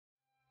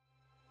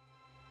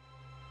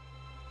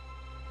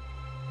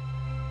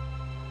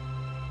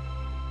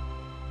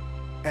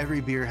Every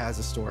beer has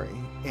a story,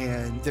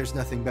 and there's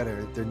nothing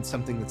better than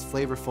something that's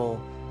flavorful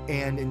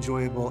and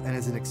enjoyable and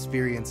is an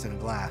experience in a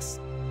glass.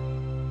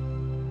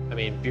 I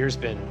mean, beer's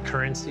been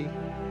currency.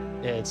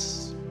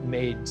 It's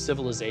made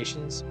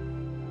civilizations.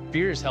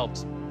 Beer's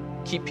helped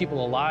keep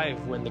people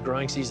alive when the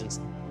growing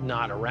season's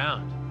not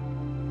around.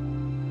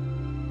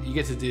 You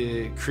get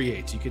to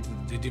create, you get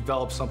to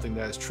develop something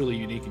that is truly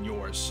unique and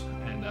yours,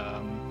 and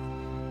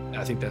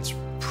I think that's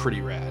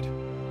pretty rad.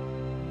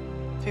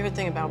 Favorite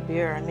thing about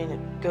beer, I mean,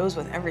 it goes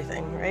with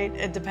everything,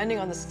 right? Depending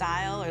on the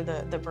style or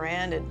the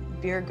brand,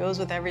 beer goes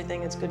with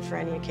everything. It's good for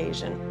any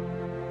occasion.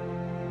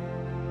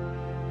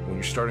 When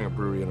you're starting a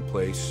brewery in a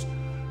place,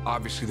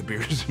 obviously the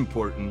beer is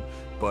important,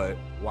 but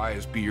why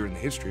is beer in the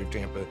history of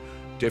Tampa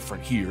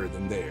different here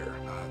than there?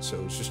 So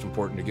it's just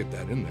important to get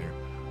that in there,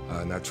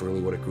 and that's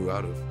really what it grew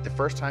out of. The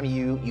first time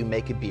you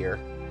make a beer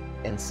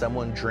and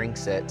someone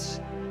drinks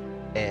it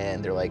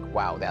and they're like,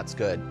 wow, that's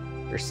good,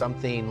 there's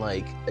something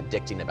like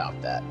addicting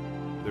about that.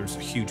 There's a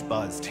huge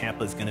buzz.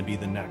 Tampa's gonna be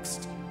the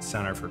next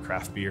center for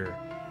craft beer,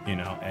 you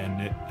know,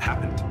 and it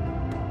happened.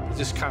 It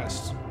just kind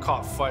of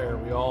caught fire.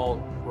 We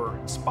all were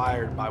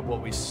inspired by what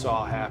we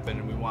saw happen,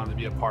 and we wanted to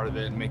be a part of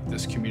it and make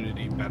this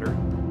community better.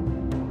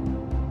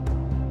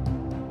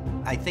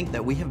 I think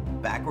that we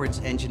have backwards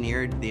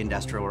engineered the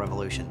Industrial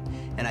Revolution,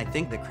 and I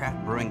think the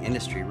craft brewing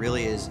industry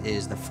really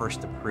is the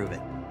first to prove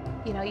it.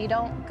 You know, you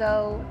don't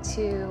go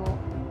to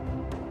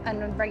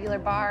a regular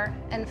bar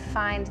and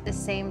find the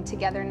same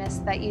togetherness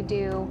that you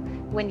do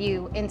when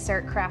you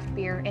insert craft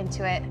beer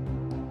into it.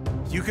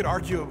 You could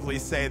arguably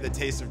say the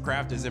taste of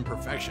craft is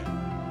imperfection.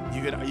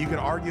 You could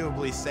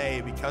arguably say,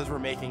 because we're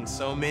making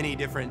so many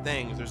different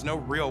things, there's no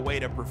real way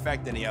to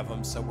perfect any of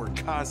them, so we're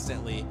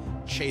constantly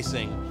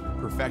chasing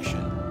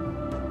perfection.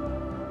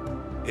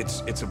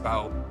 It's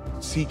about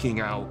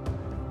seeking out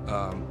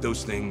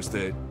those things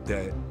that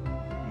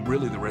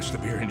really the rest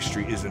of the beer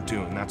industry isn't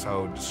doing. That's how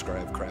I would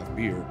describe craft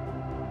beer.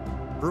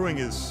 Brewing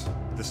is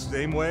the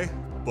same way,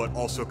 but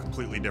also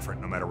completely different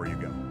no matter where you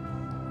go.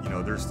 You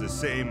know, there's the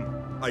same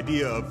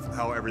idea of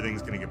how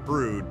everything's gonna get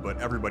brewed, but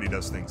everybody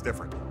does things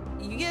different.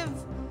 You give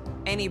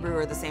any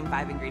brewer the same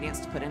 5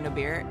 ingredients to put into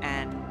beer,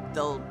 and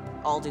they'll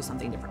all do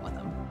something different with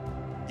them.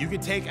 You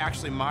could take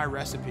actually my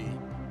recipe,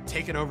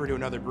 take it over to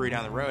another brewery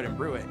down the road and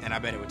brew it, and I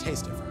bet it would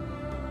taste different,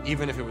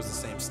 even if it was the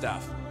same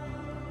stuff.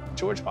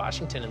 George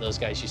Washington and those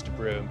guys used to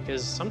brew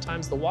because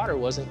sometimes the water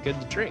wasn't good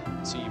to drink,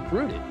 so you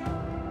brewed it.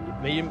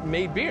 You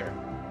made beer.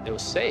 It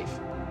was safe.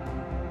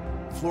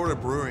 Florida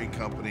Brewing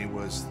Company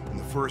was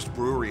the first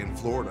brewery in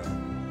Florida.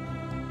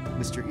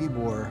 Mr.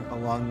 Ebor,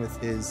 along with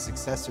his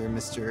successor,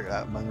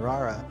 Mr.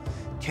 Manrara,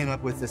 came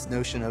up with this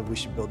notion of we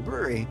should build a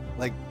brewery,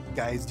 like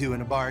guys do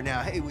in a bar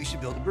now. Hey, we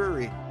should build a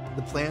brewery.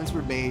 The plans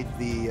were made,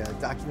 the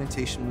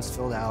documentation was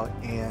filled out,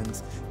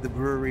 and the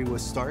brewery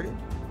was started.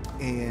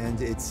 And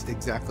it's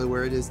exactly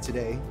where it is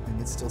today, and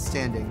it's still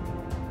standing.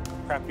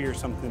 Craft beer is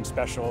something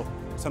special,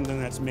 something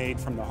that's made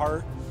from the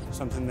heart,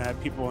 something that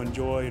people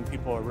enjoy and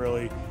people are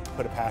really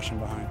put a passion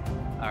behind.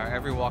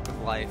 Every walk of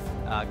life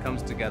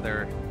comes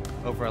together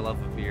over a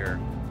love of beer.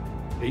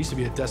 It used to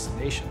be a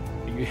destination.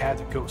 You had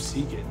to go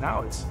seek it.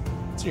 Now it's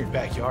in your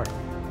backyard.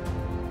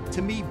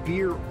 To me,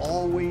 beer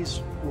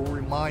always will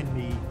remind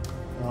me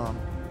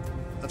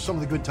of some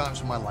of the good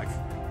times of my life.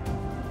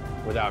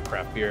 Without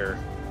craft beer,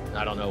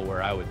 I don't know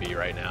where I would be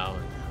right now.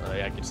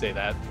 I could say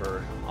that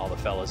for all the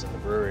fellas in the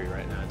brewery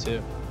right now,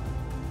 too.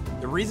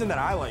 The reason that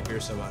I like beer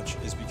so much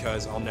is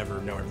because I'll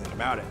never know everything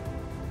about it.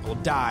 I will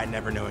die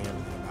never knowing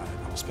everything about it.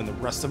 I will spend the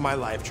rest of my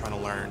life trying to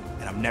learn,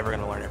 and I'm never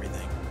going to learn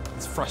everything.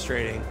 It's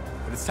frustrating,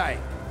 but it's tight,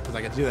 because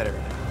I get to do that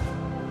every day.